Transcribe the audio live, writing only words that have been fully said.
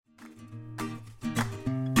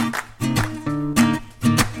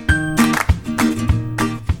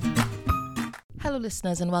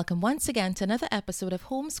listeners, and welcome once again to another episode of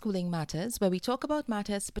Homeschooling Matters, where we talk about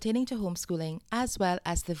matters pertaining to homeschooling as well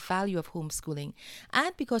as the value of homeschooling.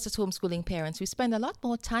 And because as homeschooling parents, we spend a lot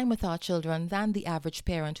more time with our children than the average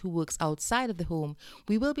parent who works outside of the home,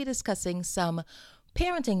 we will be discussing some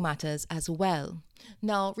parenting matters as well.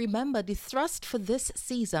 Now, remember, the thrust for this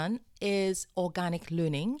season is organic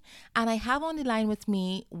learning, and I have on the line with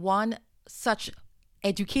me one such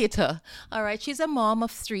educator. All right, she's a mom of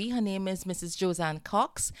 3. Her name is Mrs. Josanne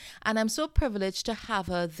Cox, and I'm so privileged to have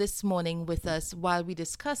her this morning with us while we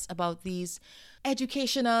discuss about these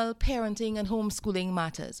educational, parenting, and homeschooling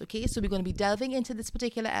matters. Okay, so we're going to be delving into this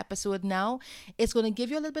particular episode now. It's going to give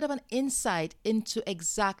you a little bit of an insight into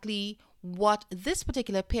exactly what this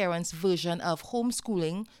particular parent's version of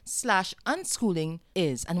homeschooling/unschooling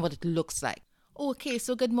is and what it looks like. Okay,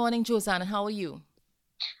 so good morning, Josanne. How are you?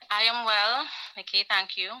 I am well. Okay,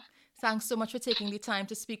 thank you. Thanks so much for taking the time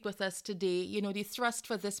to speak with us today. You know, the thrust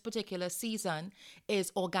for this particular season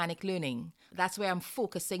is organic learning. That's where I'm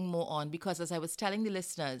focusing more on because, as I was telling the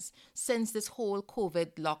listeners, since this whole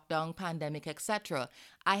COVID lockdown, pandemic, etc.,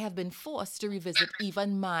 I have been forced to revisit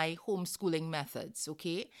even my homeschooling methods,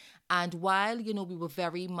 okay? And while, you know, we were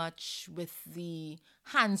very much with the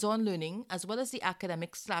hands-on learning as well as the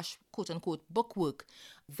academic / quote-unquote book work,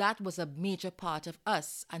 that was a major part of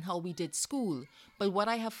us and how we did school. But what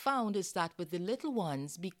I have found is that with the little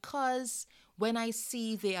ones, because when I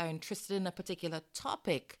see they are interested in a particular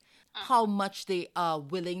topic, how much they are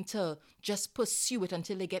willing to just pursue it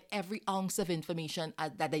until they get every ounce of information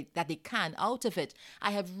that they can out of it.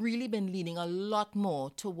 I have really been leaning a lot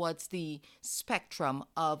more towards the spectrum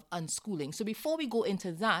of unschooling. So before we go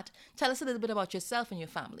into that, tell us a little bit about yourself and your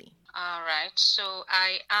family. All right. So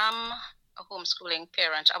I am a homeschooling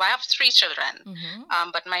parent. I have 3 children,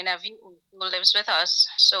 but my nephew who lives with us,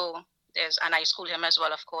 and I school him as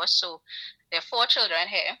well, of course. So there are 4 children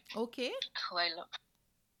here. Okay. Who I love.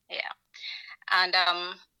 Yeah. And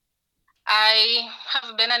I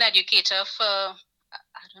have been an educator for,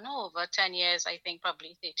 over 10 years, I think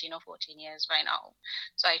probably 13 or 14 years by now.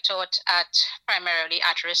 So I taught primarily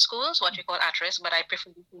at-risk schools, what we call at-risk, but I prefer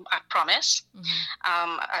the term at promise,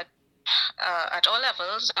 at all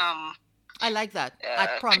levels. I like that,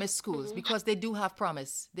 at promise schools, because they do have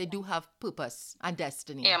promise. They do have purpose and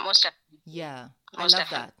destiny. Yeah, most definitely. Yeah, I love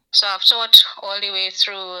definitely. that. So I've taught all the way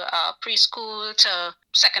through preschool to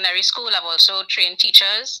secondary school. I've also trained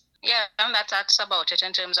teachers. Yeah, and that's about it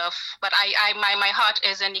in terms of, but my heart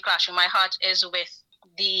is in the classroom. My heart is with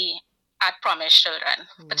the at promise children,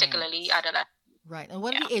 particularly adolescents. Right. And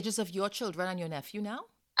what are the ages of your children and your nephew now?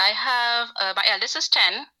 I have, my eldest is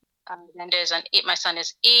 10. Then there's an 8, my son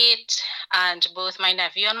is 8, and both my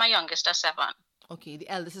nephew and my youngest are 7. Okay, the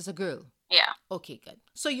eldest is a girl. Yeah. Okay, good.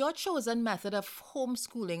 So your chosen method of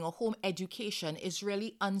homeschooling or home education is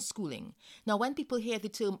really unschooling. Now, when people hear the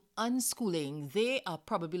term unschooling, they are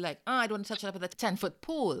probably like, I don't want to touch it up with a 10-foot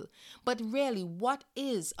pole. But really, what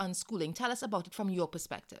is unschooling? Tell us about it from your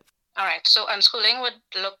perspective. All right. So unschooling would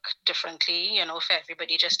look differently, for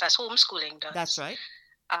everybody, just as homeschooling does. That's right.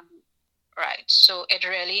 Right. So it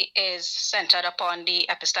really is centered upon the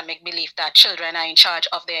epistemic belief that children are in charge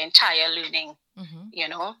of their entire learning,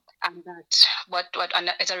 and that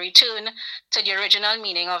it's a return to the original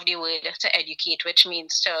meaning of the word to educate, which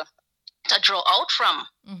means to draw out from,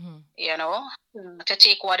 to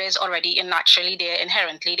take what is already naturally there,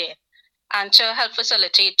 inherently there, and to help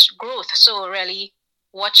facilitate growth. So really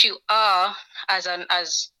what you are as an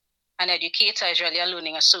educator is really a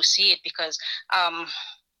learning associate, because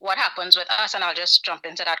what happens with us, and I'll just jump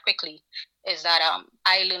into that quickly, is that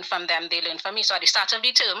I learn from them, they learn from me. So at the start of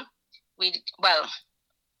the term, we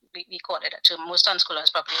call it a term. Most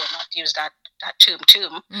unschoolers probably would not use that term.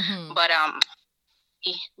 But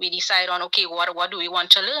we decide on, okay, what do we want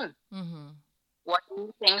to learn? What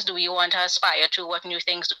new things do we want to aspire to? What new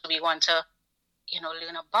things do we want to,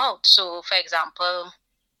 learn about? So, for example,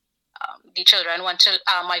 the children want to,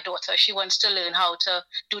 my daughter, she wants to learn how to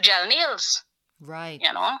do gel nails. Right.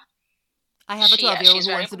 I have a 12-year-old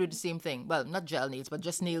who wants to do the same thing. Well, not gel nails, but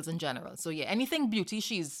just nails in general. So yeah, anything beauty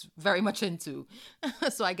she's very much into.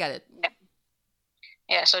 So I get it.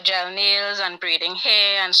 Yeah, so gel nails and braiding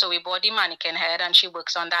hair. And so we bought the mannequin head and she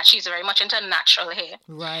works on that. She's very much into natural hair.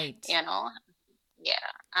 Right. Yeah.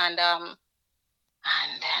 And then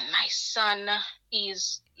my son,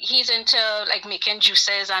 he's into like making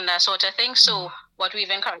juices and that sort of thing. So what we've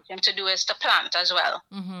encouraged him to do is to plant as well.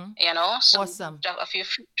 So awesome. A few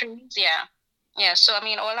fruit trees. Yeah. So I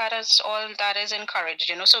mean, all that is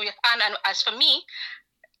encouraged. So and as for me,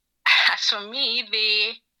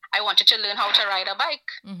 I wanted to learn how to ride a bike.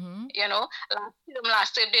 Mm-hmm. You know,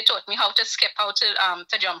 last time they taught me how to skip, how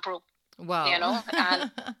to jump rope. Wow. You know,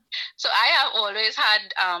 and so I have always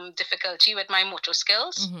had difficulty with my motor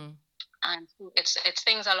skills. Mm-hmm. And it's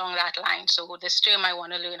things along that line. So this term I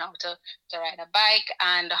want to learn how to ride a bike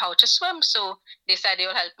and how to swim. So they said they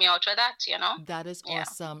will help me out with that, you know. That is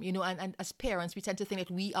awesome. You know, and as parents, we tend to think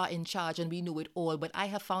that we are in charge and we know it all. But I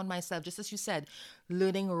have found myself, just as you said,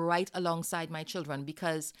 learning right alongside my children,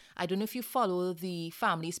 because I don't know if you follow the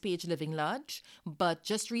Families page Living Large, but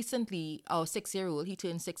just recently, our 6-year-old, he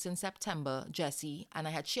turned 6 in September, Jesse, and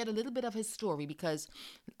I had shared a little bit of his story because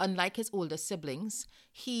unlike his older siblings,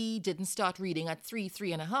 he didn't start reading at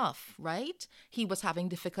 3.5, right? He was having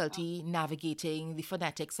difficulty navigating the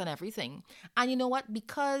phonetics and everything. And you know what?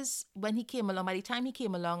 Because when he came along, by the time he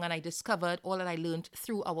came along and I discovered all that I learned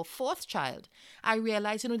through our 4th child, I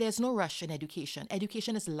realized, you know, there's no rush in education.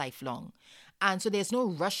 Education is lifelong. And so there's no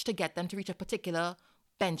rush to get them to reach a particular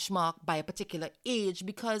benchmark by a particular age,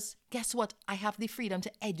 because guess what? I have the freedom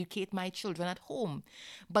to educate my children at home.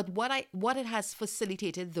 But what it has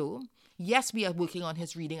facilitated though, yes, we are working on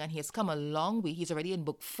his reading and he has come a long way. He's already in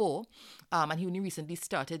book 4, and he only recently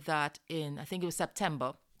started that in, I think it was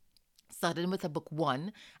September. Started with a book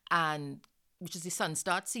 1, and which is the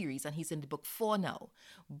Sunstart series, and he's in the book 4 now.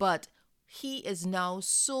 But he is now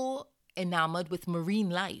so enamored with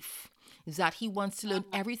marine life that he wants to learn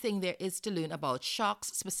everything there is to learn about sharks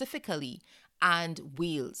specifically and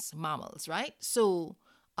whales, mammals, right? So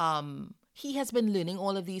he has been learning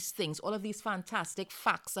all of these things, all of these fantastic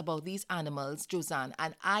facts about these animals, Josanne,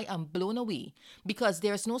 and I am blown away because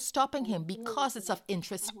there's no stopping him because it's of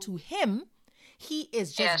interest to him. He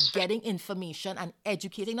is just getting information and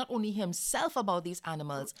educating not only himself about these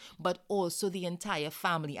animals, but also the entire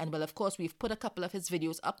family. And well, of course, we've put a couple of his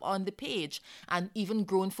videos up on the page, and even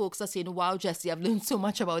grown folks are saying, wow, Jesse, I've learned so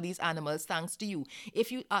much about these animals thanks to you.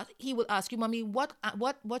 If you he will ask you, Mommy, what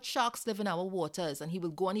sharks live in our waters? And he will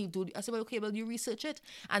go and he'll do, I said, well, okay, well, you research it.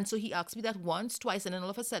 And so he asked me that once, twice, and then all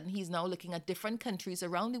of a sudden he's now looking at different countries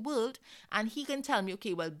around the world, and he can tell me,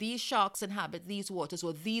 okay, well, these sharks inhabit these waters,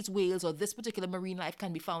 or these whales, or this particular marine life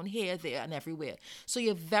can be found here, there, and everywhere. So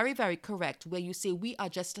you're very, very correct where you say we are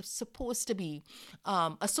just supposed to be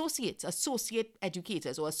associate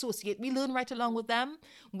educators, or we learn right along with them,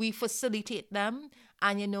 we facilitate them.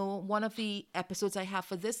 And you know, one of the episodes I have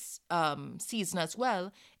for this season as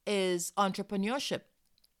well is entrepreneurship.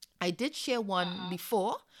 I did share one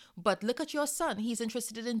before, but look at your son. He's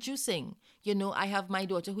interested in juicing. You know, I have my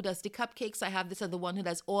daughter who does the cupcakes. I have this other one who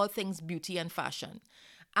does all things beauty and fashion.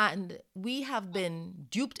 And we have been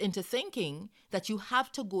duped into thinking that you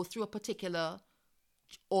have to go through a particular,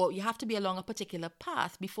 or you have to be along a particular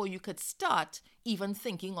path before you could start even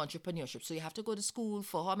thinking entrepreneurship. So you have to go to school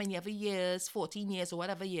for how many ever years, 14 years or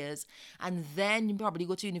whatever years, and then you probably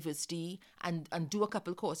go to university and do a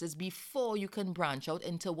couple courses before you can branch out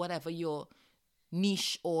into whatever your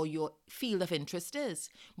niche or your field of interest is.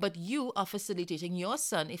 But you are facilitating your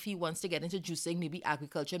son if he wants to get into juicing, maybe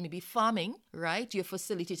agriculture, maybe farming, right? You're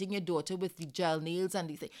facilitating your daughter with the gel nails and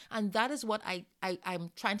the thing. And that is what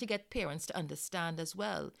I'm trying to get parents to understand as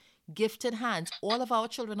well. Gifted hands. All of our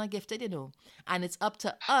children are gifted, you know, and it's up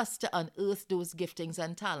to us to unearth those giftings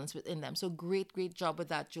and talents within them. So great job with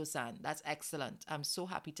that, Josanne. That's excellent. I'm so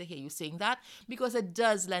happy to hear you saying that, because it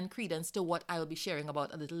does lend credence to what I will be sharing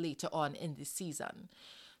about a little later on in this season.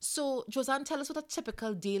 So Josanne, tell us what a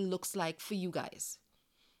typical day looks like for you guys.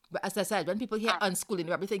 But as I said, when people hear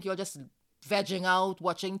unschooling, they think you're just vegging out,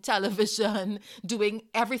 watching television, doing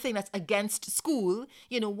everything that's against school.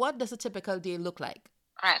 You know, what does a typical day look like?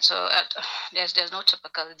 Right, so there's no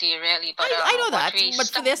typical day really, but I know that,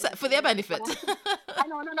 but for their benefit.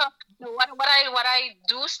 No. What I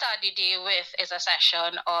do start the day with is a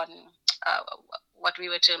session on what we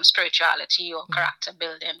would term spirituality or character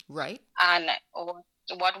building. Right. And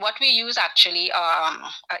what we use actually are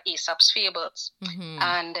Aesop's fables,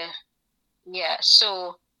 and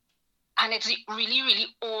so. And it's really, really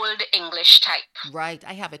old English type. Right,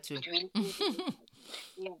 I have it too. Really,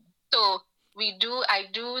 So I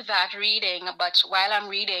do that reading, but while I'm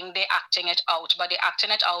reading, they're acting it out. But they're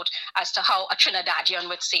acting it out as to how a Trinidadian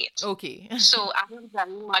would say it. Okay. So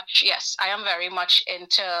I am very much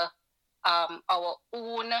into our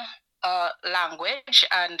own language,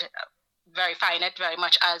 and verifying it very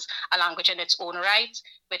much as a language in its own right,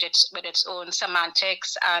 with its own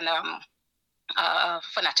semantics and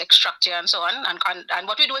phonetic structure and so on, and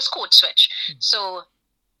what we do is code switch. So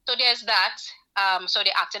there's that. So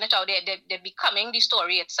they're acting it out. They're becoming the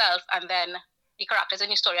story itself, and then the characters in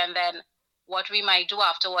the story, and then what we might do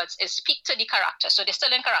afterwards is speak to the character. So they're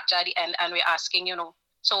still in character at the end, and we're asking, you know,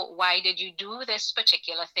 So why did you do this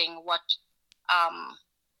particular thing? What,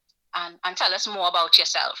 and tell us more about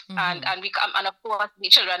yourself. And of course, the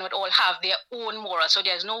children would all have their own moral. So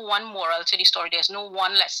there's no one moral to the story. There's no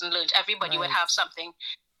one lesson learned. Everybody would have something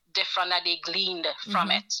different that they gleaned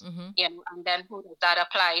from it. And then how does that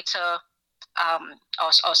apply to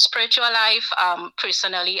our spiritual life,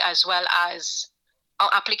 personally, as well as our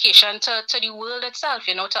application to the world itself,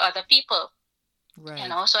 to other people.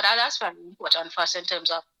 Right. So that's very important for us in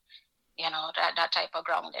terms of, that type of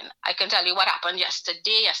grounding. I can tell you what happened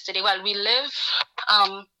yesterday. Well, we live,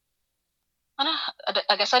 I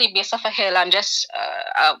guess, at the base of a hill and just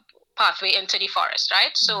a pathway into the forest,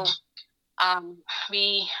 right? So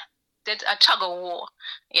we did a tug of war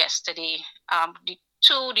yesterday, the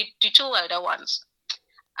two elder ones.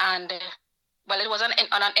 And, well, it was on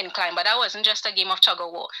an incline, but that wasn't just a game of tug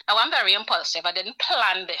of war. Now, I'm very impulsive. I didn't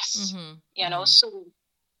plan this, so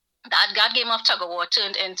that game of tug of war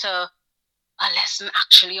turned into a lesson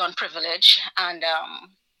actually on privilege and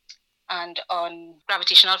on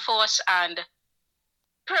gravitational force and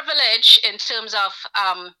privilege in terms of,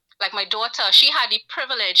 like my daughter, she had the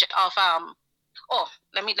privilege of,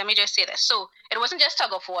 let me just say this. So it wasn't just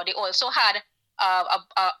tug of war. They also had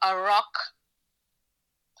a rock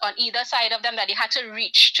on either side of them that they had to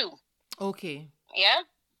reach to. Okay. Yeah?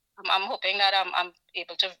 I'm hoping that I'm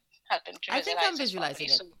able to help them to visualize. I think I'm visualizing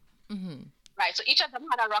it. So, right. So each of them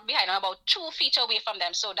had a rock behind them about 2 feet away from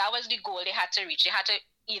them. So that was the goal they had to reach. They had to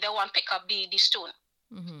either one pick up the stone,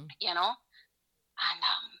 And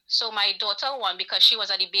so my daughter won because she was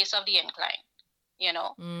at the base of the incline,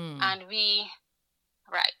 and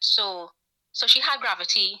right. So she had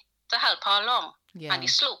gravity to help her along and the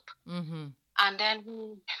slope. And then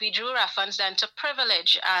we drew reference then to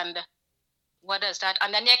privilege and what does that?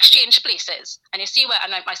 And then they exchange places. And you see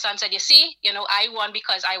and my son said, you see, I won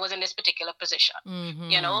because I was in this particular position,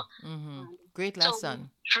 Great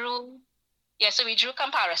lesson. So we drew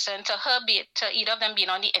comparison to either of them being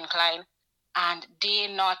on the incline and they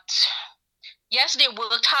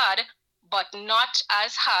worked hard, but not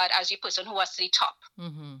as hard as the person who was to the top.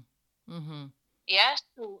 Yeah.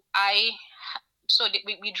 So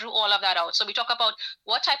we drew all of that out. So we talk about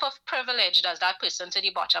what type of privilege does that person to the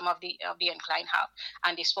bottom of the incline have,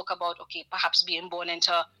 and they spoke about perhaps being born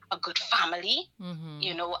into a good family,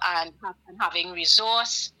 and having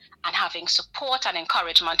resource and having support and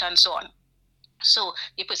encouragement and so on. So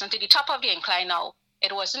the person to the top of the incline now,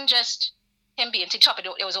 it wasn't just him being to the top;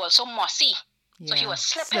 it was also mossy. So he was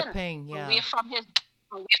slipping away from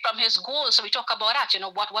his goal. So we talk about that.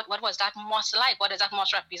 What was that moss like? What does that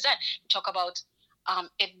moss represent? We talk about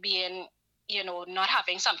it being, not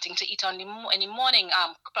having something to eat in the morning,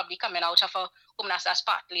 probably coming out of a home that's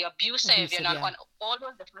partly abusive, and all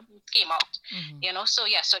those different things came out, So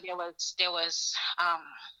there was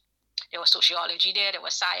sociology there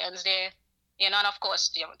was science there, and of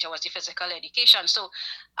course there was the physical education. So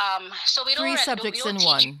we don't 3 subjects in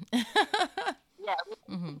one.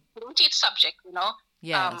 We don't teach subject,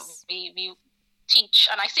 Yes. We teach,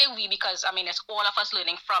 and I say we because it's all of us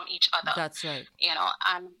learning from each other. That's right.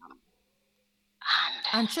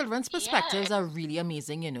 And children's perspectives are really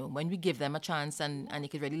amazing, when we give them a chance and you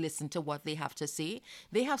can really listen to what they have to say.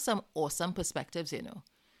 They have some awesome perspectives,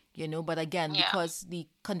 but again, because the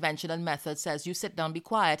conventional method says you sit down, be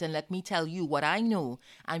quiet, and let me tell you what I know,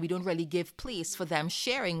 and we don't really give place for them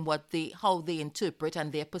sharing how they interpret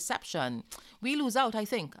and their perception. We lose out, I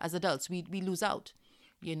think, as adults. We lose out,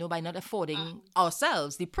 by not affording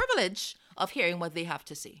ourselves the privilege of hearing what they have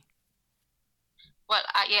to say. Well,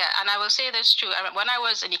 and I will say this too. When I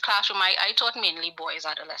was in the classroom, I taught mainly boys,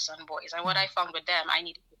 adolescent boys, and what I found with them, I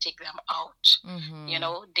needed to take them out.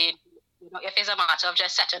 If it's a matter of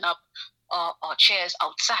just setting up or chairs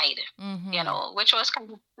outside, which was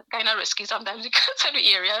kind of risky sometimes because of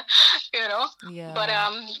the area, Yeah. But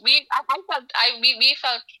we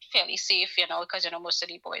felt fairly safe, because most of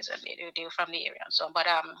the boys they were from the area and so on. But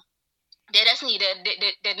they just needed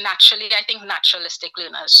they naturally, I think, naturalistic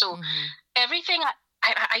learners. So everything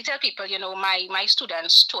I tell people, my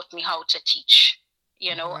students taught me how to teach.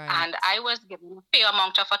 Right. And I was given a fair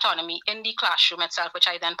amount of autonomy in the classroom itself, which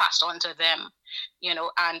I then passed on to them,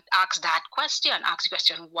 and asked the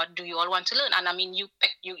question, what do you all want to learn? And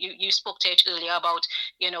you spoke to it earlier about,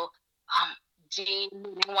 they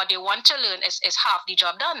learning what they want to learn is half the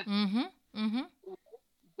job done.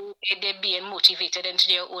 They're being motivated into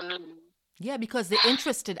their own learning. Yeah, because they're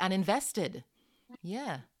interested and invested.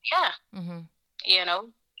 Yeah. Yeah.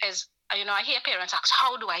 I hear parents ask,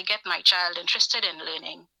 how do I get my child interested in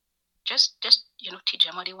learning? Just teach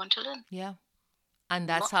them what they want to learn. Yeah. And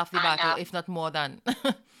that's half the battle, if not more than.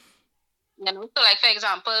 So like, for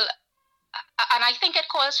example, and I think it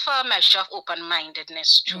calls for a measure of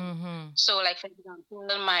open-mindedness too. So like, for example,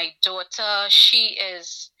 my daughter, she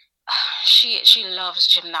loves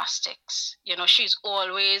gymnastics. She's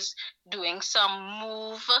always doing some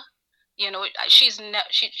move. She's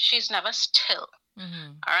never still.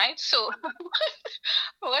 All right. So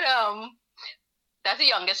what that's the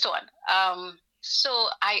youngest one. So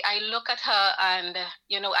I look at her and,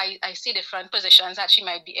 I see different positions that she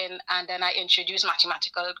might be in, and then I introduce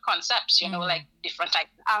mathematical concepts, like different types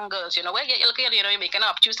of angles, where you look at, you're making an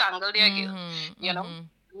obtuse angle there, girl,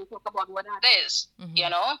 we talk about what that is,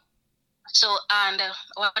 So, and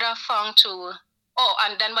what I found too,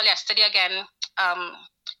 and then, well, yesterday again,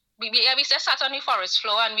 we just sat on the forest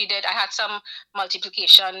floor and I had some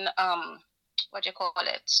multiplication, what do you call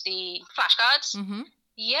it? The flashcards.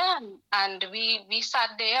 Yeah, and we sat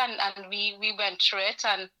there and we went through it,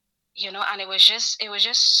 and and it was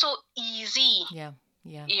just so easy. Yeah.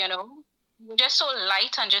 Just so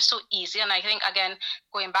light and just so easy. And I think, again,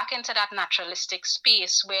 going back into that naturalistic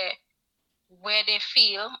space where they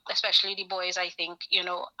feel, especially the boys, I think,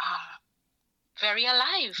 very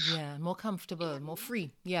alive. Yeah, more comfortable, more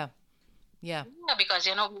free. Yeah, because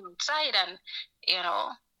we're outside, and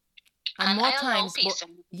and more times,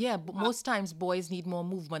 most times boys need more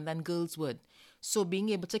movement than girls would. So being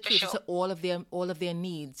able to cater to all of their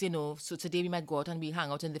needs, so today we might go out and we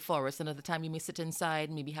hang out in the forest, another time we may sit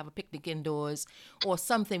inside, maybe have a picnic indoors or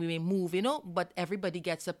something, we may move, but everybody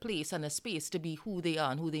gets a place and a space to be who they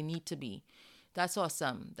are and who they need to be. That's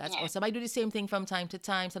awesome. Awesome. I do the same thing from time to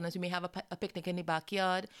time. Sometimes we may have a picnic in the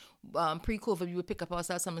backyard. Pre-COVID, we would pick up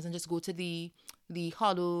ourselves sometimes and just go to the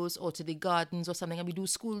hollows or to the gardens or something, and we do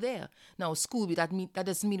school there. Now, school, that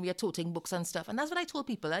doesn't mean we are toting books and stuff. And that's what I told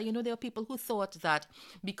people. There are people who thought that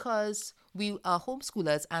because we are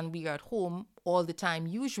homeschoolers and we are at home all the time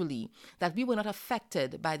usually, that we were not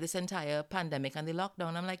affected by this entire pandemic and the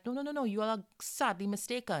lockdown. I'm like, no, you are sadly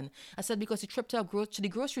mistaken. I said, because the trip to the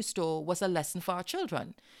grocery store was a lesson for our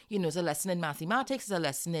children. It's a lesson in mathematics, it's a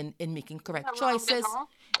lesson in making correct choices,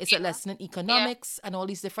 it's a lesson in economics and all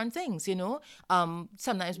these different things,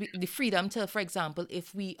 Sometimes the freedom to, for example,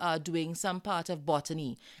 if we are doing some part of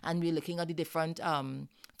botany and we're looking at the different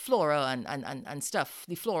flora and stuff,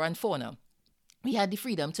 the flora and fauna, we had the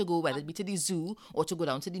freedom to go, whether it be to the zoo or to go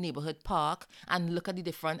down to the neighborhood park and look at the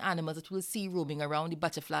different animals that we'll see roaming around, the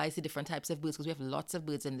butterflies, the different types of birds, because we have lots of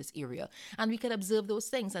birds in this area. And we could observe those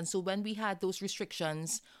things. And so when we had those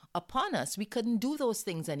restrictions upon us, we couldn't do those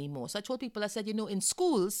things anymore. So I told people, I said, in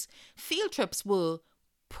schools, field trips were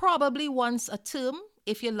probably once a term,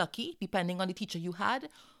 if you're lucky, depending on the teacher you had,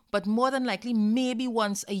 but more than likely, maybe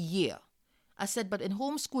once a year. I said, but in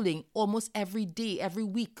homeschooling, almost every day, every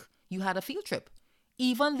week, you had a field trip.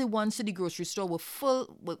 Even the ones to the grocery store were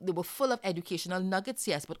full. They were full of educational nuggets,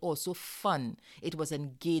 yes, but also fun. It was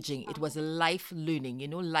engaging. It was life learning.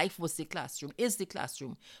 Life was the classroom, is the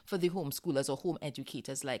classroom for the homeschoolers or home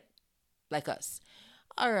educators like us.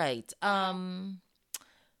 All right.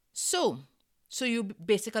 So you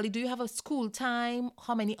basically, do you have a school time?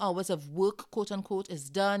 How many hours of work, quote unquote, is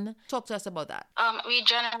done? Talk to us about that. We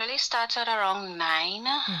generally start at around 9,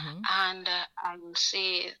 and I will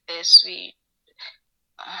say this: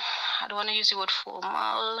 I don't want to use the word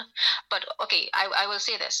formal, but okay, I will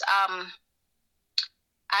say this.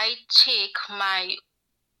 I take my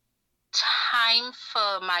time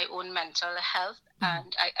for my own mental health,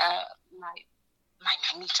 and my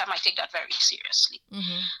me time, I take that very seriously.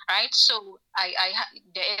 Right? So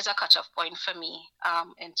there is a cutoff point for me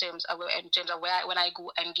in terms of when I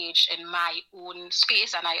go engage in my own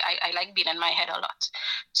space, and I like being in my head a lot.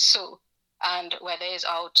 So, and whether it's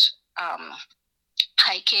out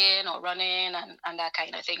hiking or running and that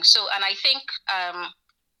kind of thing. So, and I think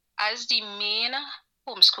as the main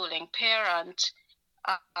homeschooling parent,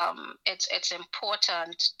 it's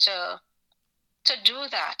important to do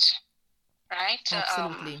that, right?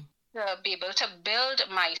 Absolutely. To be able to build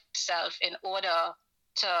myself in order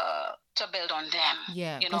to build on them.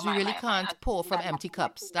 Yeah, because we really can't pour from empty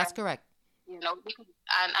cups. That's correct. And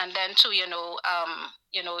then too,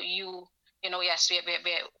 yes,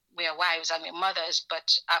 we're wives and we're mothers,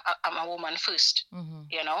 but I'm a woman first, and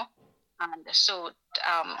so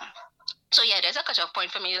yeah, there's a cutoff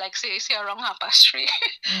point for me, like say around 3:30,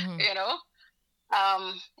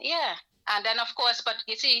 yeah, and then of course, but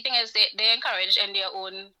you see, the thing is, they encourage in their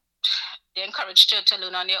own, they're encouraged to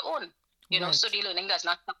learn on their own, right. So the learning does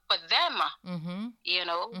not stop for them,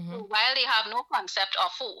 while they have no concept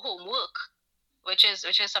of homework, which is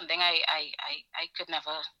something I could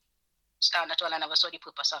never stand at all. I never saw the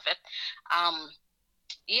purpose of it.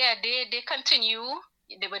 They continue,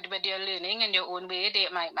 with their learning in their own way.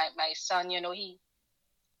 My son, he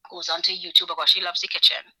goes onto YouTube because he loves the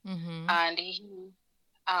kitchen, and he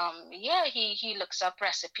looks up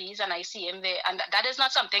recipes, and I see him there, and that is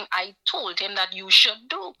not something I told him that you should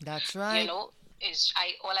do. That's right. All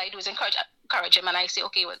I do is encourage him, and I say,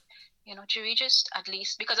 okay, well, Jerry, just at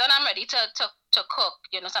least, because when I'm ready to cook,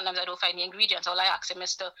 sometimes I don't find the ingredients. All I ask him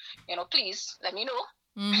is to, please let me know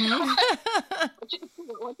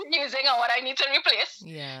what you're using and what I need to replace.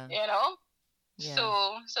 Yeah. Yeah.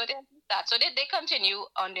 So they continue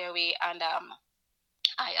on their way, and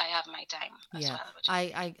I have my time as well.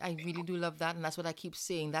 I really do love that, and that's what I keep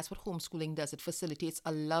saying. That's what homeschooling does. It facilitates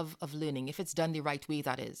a love of learning. If it's done the right way,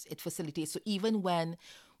 that is. It facilitates. So even when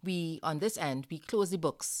we, on this end, we close the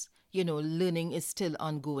books, learning is still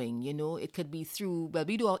ongoing. It could be through, well,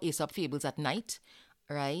 we do our Aesop fables at night,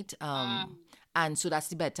 right? And so that's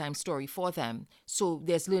the bedtime story for them. So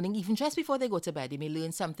there's learning even just before they go to bed. They may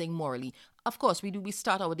learn something morally. Of course, we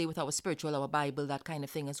start our day with our spiritual, our Bible, that kind of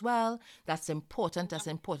thing as well. That's important. That's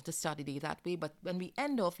important to start the day that way. But when we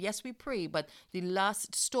end off, yes, we pray. But the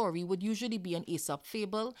last story would usually be an Aesop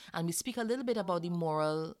fable. And we speak a little bit about the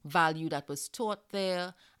moral value that was taught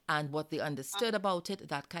there and what they understood about it,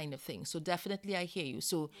 that kind of thing. So definitely I hear you.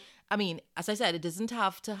 So, I mean, as I said, it doesn't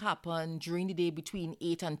have to happen during the day between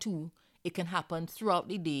 8 and 2. It can happen throughout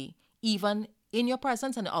the day, even in your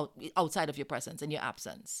presence and outside of your presence, in your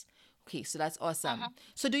absence. Okay, so that's awesome.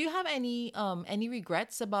 So do you have any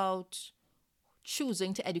regrets about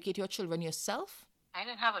choosing to educate your children yourself? I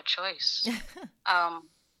didn't have a choice.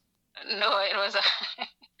 No, it was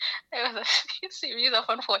a series of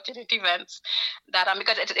unfortunate events that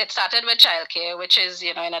because it started with childcare, which is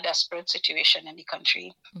in a desperate situation in the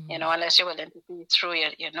country. Unless you're willing to see through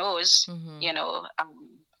your nose,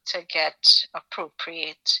 to get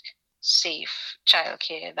appropriate, safe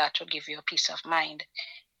childcare that will give you a peace of mind.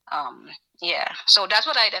 So that's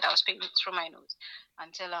what I did. I was paying through my nose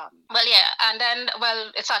until and then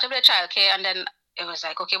it started with childcare, and then it was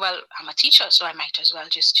like, okay, well, I'm a teacher, so I might as well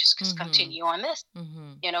just continue on this,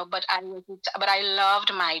 But I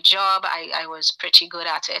loved my job. I was pretty good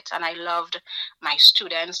at it, and I loved my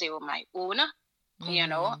students. They were my own,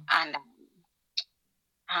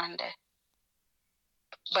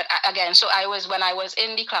 but again, so when I was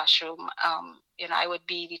in the classroom, I would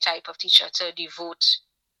be the type of teacher to devote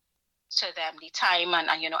to them the time and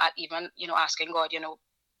even asking God,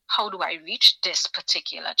 how do I reach this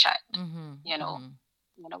particular child?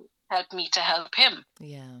 Help me to help him.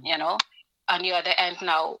 Yeah. On the other end,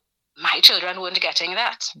 now my children weren't getting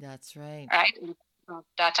that. That's right. Right.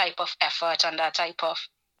 That type of effort and that type of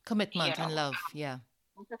commitment and love. Yeah.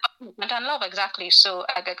 Commitment and love, exactly. So,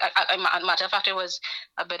 matter of fact, it was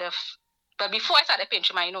a bit of, but before I started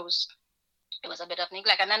pinching my nose, it was a bit of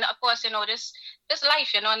neglect. And then, of course, this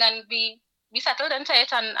life, and then we settled into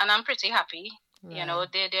it, and I'm pretty happy. Right.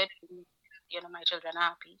 My children are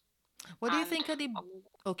happy. What do you think of the...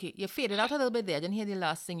 Okay, you faded out a little bit there. I didn't hear the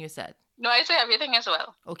last thing you said. No, I say everything as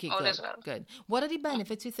well. Okay, all good, well. Good. What are the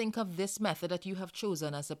benefits you think of this method that you have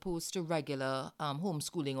chosen as opposed to regular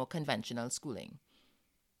homeschooling or conventional schooling?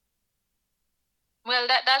 Well,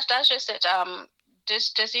 that's just it.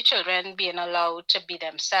 Just the children being allowed to be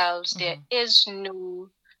themselves. There is no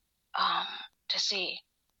to say,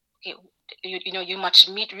 okay, you must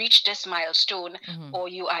reach this milestone, or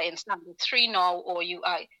you are in standard 3 now, or you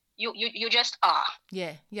are you just are.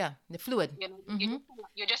 Yeah, the fluid.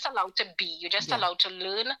 You're just allowed to be. You're just allowed to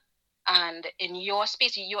learn, and in your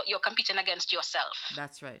space, you're competing against yourself.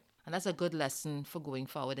 That's right. And that's a good lesson for going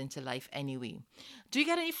forward into life anyway. Do you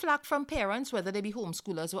get any flack from parents, whether they be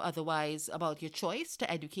homeschoolers or otherwise, about your choice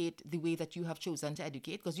to educate the way that you have chosen to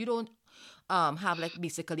educate? Because you don't have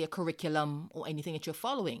basically a curriculum or anything that you're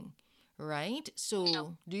following, right? So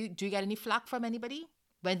no. Do you get any flack from anybody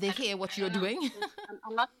when they hear what you're doing?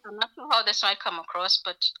 I'm not sure how this might come across,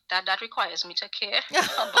 but that requires me to care.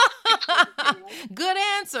 Good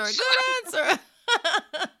answer.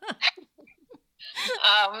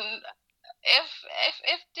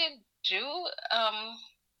 If they do,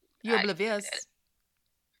 you're oblivious.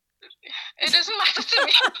 It doesn't matter to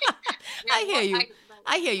me.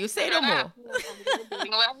 I hear you. Say no more.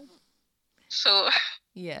 So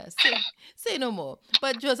yes, say no more.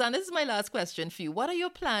 But Josanne, this is my last question for you. What are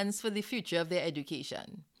your plans for the future of their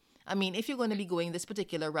education? I mean, if you're going to be going this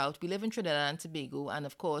particular route, we live in Trinidad and Tobago, and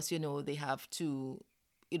of course, they have to,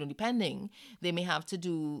 depending, they may have to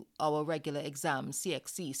do our regular exams,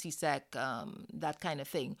 CXC, CSEC, that kind of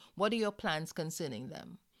thing. What are your plans concerning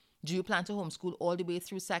them? Do you plan to homeschool all the way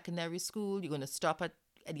through secondary school? You're going to stop at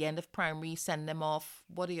the end of primary, send them off?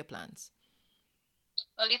 What are your plans?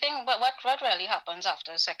 Well, you think what really happens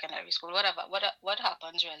after secondary school? What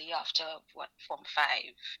happens really after Form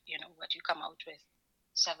 5? What you come out with,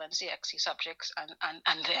 7 CXC subjects, and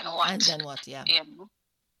then what? And then what? Yeah.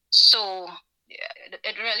 So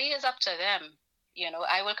it really is up to them.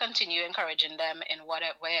 I will continue encouraging them in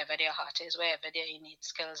wherever their heart is, wherever their innate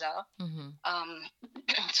skills are.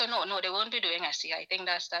 So no, they won't be doing SE. I think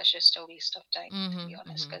that's just a waste of time, to be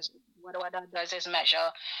honest, because what that does is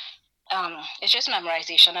measure. It's just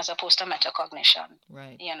memorization as opposed to metacognition.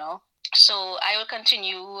 Right. So I will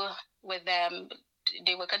continue with them.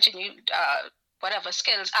 They will continue whatever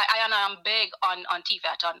skills. I'm big on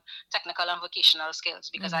TVET, on technical and vocational skills,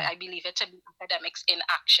 because I believe it to be academics in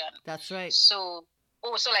action. That's right. So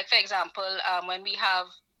like, for example, when we have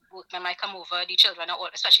workmen might come over, the children,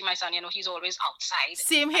 especially my son, he's always outside.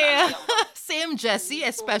 Same here. Same Jessie,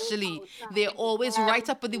 especially. They're always right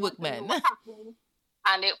up with the workmen.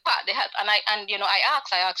 And they help, and I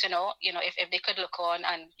ask, if they could look on,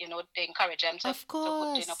 and they encourage them to, of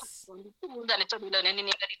course, to put on the tools, and to be learning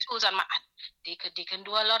the tools, and they can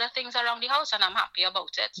do a lot of things around the house, and I'm happy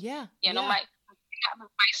about it. Yeah. My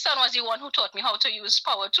son was the one who taught me how to use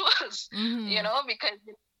power tools. Because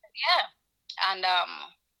and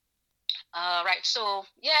right, so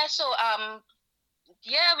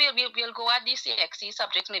we'll go at these CXC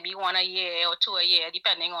subjects maybe one a year or two a year,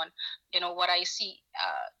 depending on what I see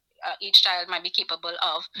each child might be capable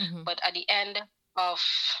of. But at the end of,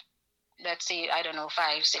 let's say, I don't know,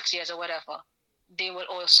 5-6 years or whatever, they will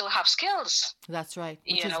also have skills. That's right,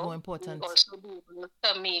 which is more important. Also be able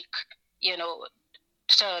to make,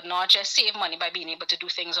 to not just save money by being able to do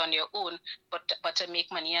things on your own, but to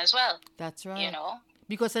make money as well. That's right.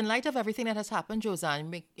 Because in light of everything that has happened,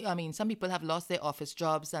 Josanne, I mean, some people have lost their office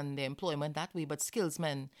jobs and their employment that way, but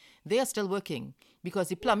skillsmen, they are still working, because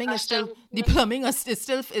the plumbing is still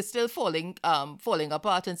falling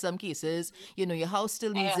apart in some cases. Your house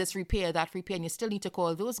still needs this repair, that repair, and you still need to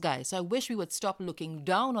call those guys. So I wish we would stop looking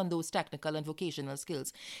down on those technical and vocational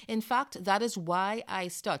skills. In fact, that is why I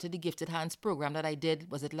started the Gifted Hands program that I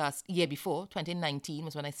did, was it last year before, 2019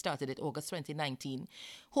 was when I started it, August 2019.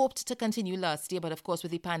 Hoped to continue last year, but of course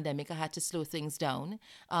with the pandemic, I had to slow things down.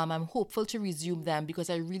 I'm hopeful to resume them,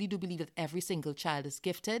 because I really do believe that every single child is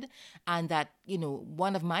gifted, and that,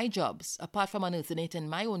 one of my jobs, apart from unearthing it in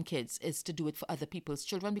my own kids, is to do it for other people's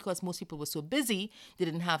children, because most people were so busy, they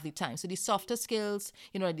didn't have the time. So the softer skills,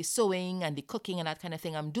 the sewing and the cooking and that kind of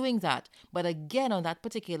thing, I'm doing that. But again, on that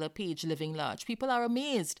particular page, Living Large, people are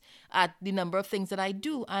amazed at the number of things that I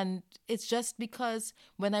do. And it's just because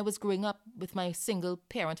when I was growing up with my single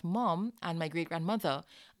parent mom and my great-grandmother,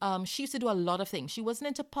 she used to do a lot of things. She wasn't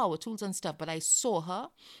into power tools and stuff, but I saw her,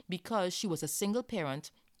 because she was a single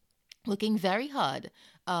parent, working very hard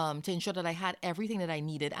to ensure that I had everything that I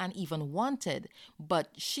needed and even wanted. But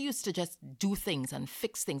she used to just do things and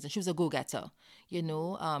fix things, and she was a go-getter.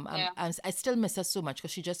 I still miss her so much, because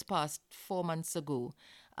she just passed 4 months ago.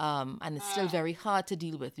 And it's still very hard to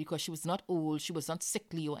deal with, because she was not old, she was not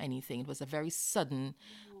sickly or anything. It was a very sudden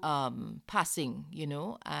passing,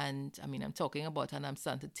 and I mean, I'm talking about her and I'm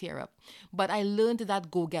starting to tear up. But I learned that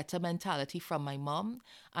go-getter mentality from my mom,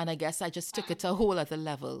 and I guess I just took it to a whole other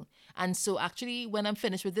level. And so actually, when I'm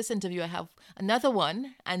finished with this interview, I have another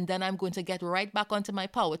one, and then I'm going to get right back onto my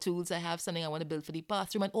power tools. I have something I want to build for the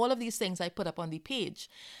bathroom, and all of these things I put up on the page.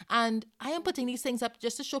 And I am putting these things up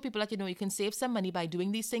just to show people that, you can save some money by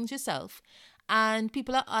doing these things yourself. And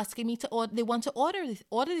people are asking me to order, they want to order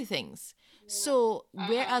the things. So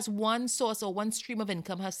whereas one source or one stream of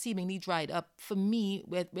income has seemingly dried up for me,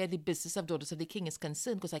 where the business of Daughters of the King is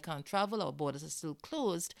concerned, because I can't travel, our borders are still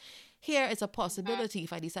closed, here is a possibility,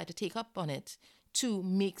 if I decide to take up on it, to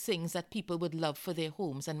make things that people would love for their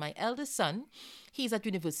homes. And my eldest son, he's at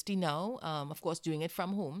university now, of course, doing it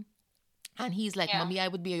from home. And he's like, Mommy, I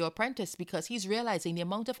would be your apprentice, because he's realizing the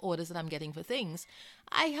amount of orders that I'm getting for things.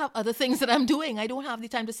 I have other things that I'm doing. I don't have the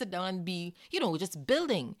time to sit down and be, just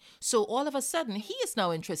building. So all of a sudden, he is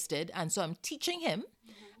now interested. And so I'm teaching him,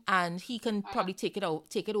 and he can probably take it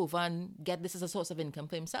over and get this as a source of income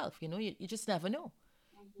for himself. You just never know.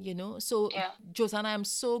 So Josanne, I'm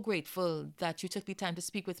so grateful that you took the time to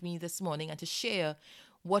speak with me this morning and to share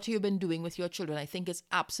what you've been doing with your children. I think it's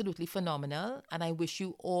absolutely phenomenal, and I wish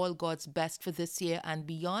you all God's best for this year and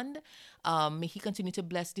beyond. May He continue to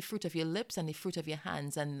bless the fruit of your lips and the fruit of your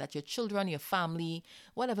hands, and that your children, your family,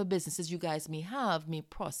 whatever businesses you guys may have, may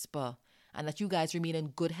prosper, and that you guys remain in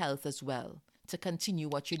good health as well to continue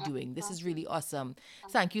what you're doing. This is really awesome.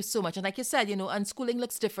 Thank you so much. And like you said, unschooling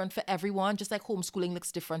looks different for everyone, just like homeschooling looks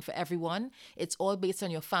different for everyone. It's all based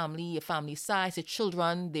on your family size, your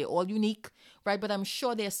children. They're all unique. right? But I'm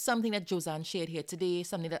sure there's something that Josanne shared here today,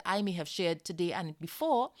 something that I may have shared today and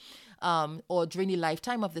before, or during the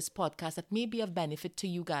lifetime of this podcast that may be of benefit to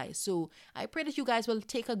you guys. So I pray that you guys will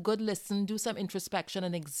take a good listen, do some introspection,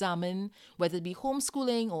 and examine whether it be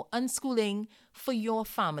homeschooling or unschooling for your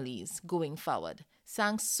families going forward.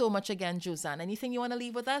 Thanks so much again, Josanne. Anything you want to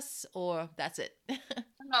leave with us, or that's it?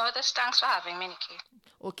 No, just thanks for having me, Nikki.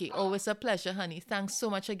 Okay, always a pleasure, honey. Thanks so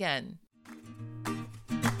much again.